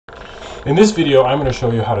In this video, I'm going to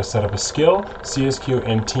show you how to set up a skill, CSQ,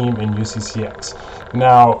 and team in UCCX.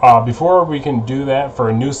 Now, before we can do that for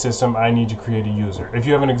a new system, I need to create a user. If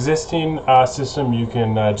you have an existing system, you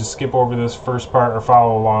can just skip over this first part or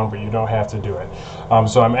follow along, but you don't have to do it.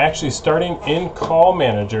 So I'm actually starting in Call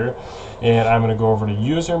Manager, and I'm going to go over to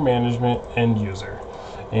User Management and User.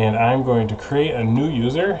 And I'm going to create a new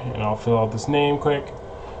user, and I'll fill out this name quick.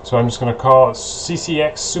 So I'm just going to call it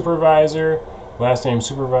CCX Supervisor, last name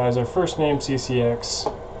Supervisor, first name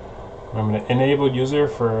CCX. I'm going to enable user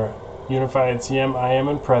for Unified CM, IM,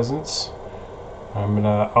 and Presence. I'm going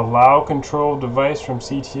to allow control device from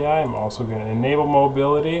CTI. I'm also going to enable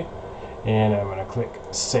mobility, and I'm going to click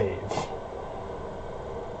Save.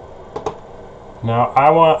 Now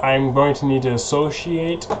I'm going to need to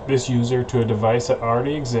associate this user to a device that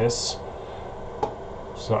already exists.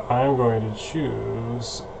 So I'm going to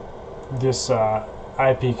choose this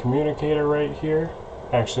IP communicator right here.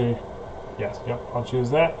 Actually, yes, yep, I'll choose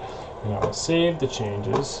that. And I'll save the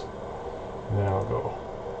changes. And then I'll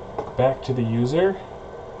go back to the user.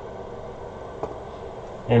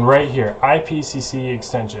 And right here, IPCC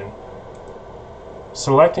extension.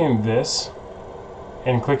 Selecting this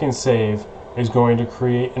and clicking Save is going to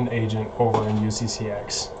create an agent over in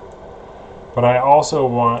UCCX. But I also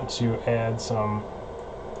want to add some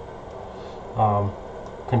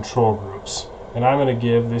control groups. And I'm going to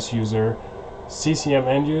give this user CCM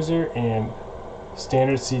end user and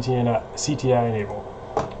standard CTI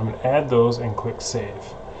enable. I'm going to add those and click Save.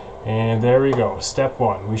 And there we go. Step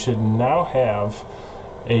one. We should now have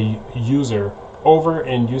a user over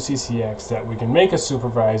in UCCX that we can make a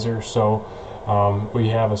supervisor, so we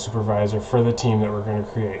have a supervisor for the team that we're going to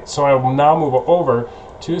create. So I will now move over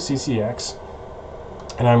to CCX,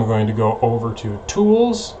 and I'm going to go over to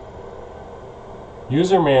Tools,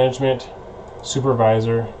 User Management,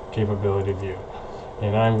 Supervisor, Capability View.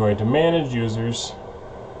 And I'm going to manage users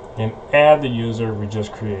and add the user we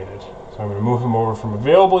just created. So I'm going to move him over from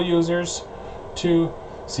available users to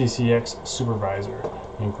CCX Supervisor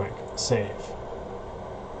and click Save.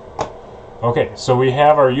 Okay, so we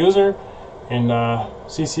have our user in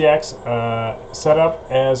CCX set up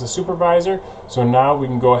as a supervisor. So now we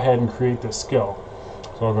can go ahead and create this skill.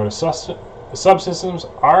 So I'll go to Subsystems,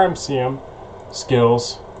 RMCM,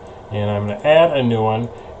 Skills, and I'm going to add a new one,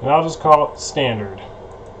 and I'll just call it Standard.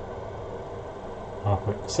 I'll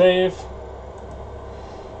click Save,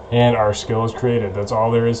 and our skill is created. That's all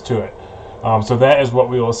there is to it. So that is what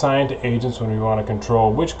we will assign to agents when we want to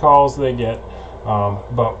control which calls they get,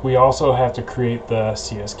 but we also have to create the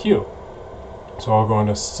CSQ. So I'll go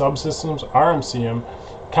into Subsystems, RMCM,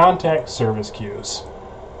 Contact Service Queues.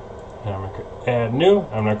 And I'm going to add new.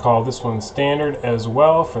 I'm going to call this one Standard as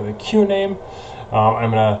well for the queue name.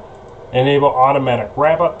 I'm going to enable automatic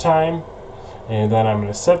wrap-up time, and then I'm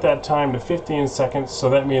going to set that time to 15 seconds. So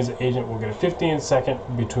that means the agent will get a 15-second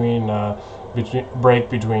break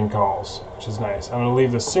between calls, which is nice. I'm going to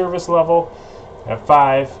leave the service level at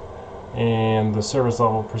 5 and the service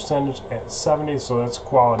level percentage at 70. So that's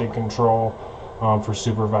quality control for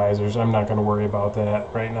supervisors. I'm not going to worry about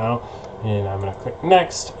that right now. And I'm going to click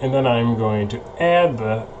Next, and then I'm going to add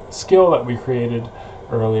the skill that we created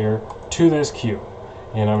earlier to this queue.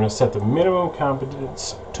 And I'm going to set the minimum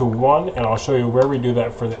competence to 1, and I'll show you where we do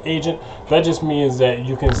that for the agent. That just means that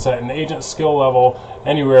you can set an agent skill level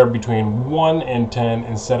anywhere between 1 and 10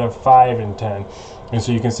 instead of 5 and 10. And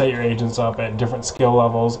so you can set your agents up at different skill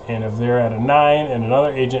levels, and if they're at a 9 and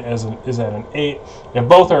another agent is at an 8, if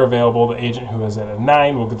both are available, the agent who is at a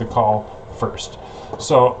 9 will get the call first.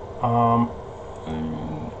 So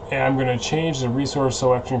and I'm going to change the resource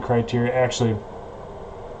selection criteria actually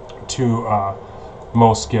to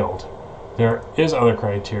most skilled. There is other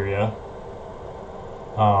criteria.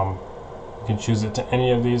 You can choose it to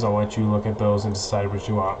any of these. I'll let you look at those and decide what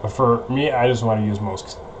you want. But for me, I just want to use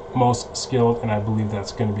most skilled, and I believe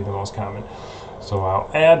that's going to be the most common. So I'll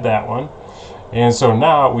add that one. And so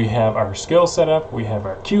now we have our skill set up, we have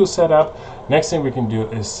our queue set up. Next thing we can do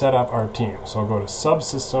is set up our team. So I'll go to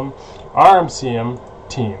Subsystem, RMCM,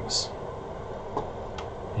 Teams.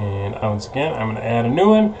 And once again, I'm going to add a new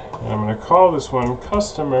one, and I'm going to call this one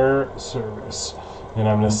Customer Service. And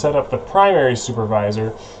I'm going to set up the primary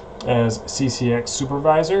supervisor as CCX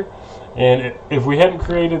Supervisor. And if we hadn't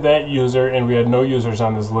created that user and we had no users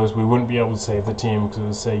on this list, we wouldn't be able to save the team because it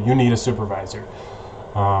would say you need a supervisor.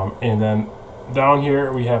 And then down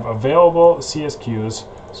here we have available CSQs.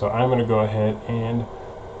 So I'm going to go ahead and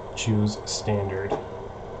choose Standard.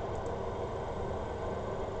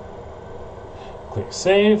 Click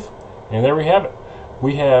Save, and there we have it.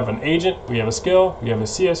 we have an agent, we have a skill, we have a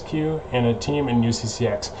CSQ, and a team in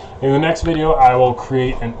UCCX. In the next video, I will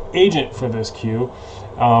create an agent for this queue,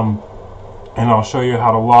 and I'll show you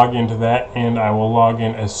how to log into that, and I will log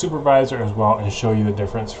in as supervisor as well and show you the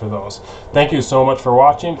difference for those. Thank you so much for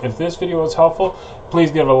watching. If this video was helpful,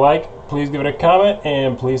 please give it a like, please give it a comment,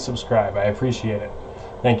 and please subscribe. I appreciate it.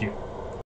 Thank you.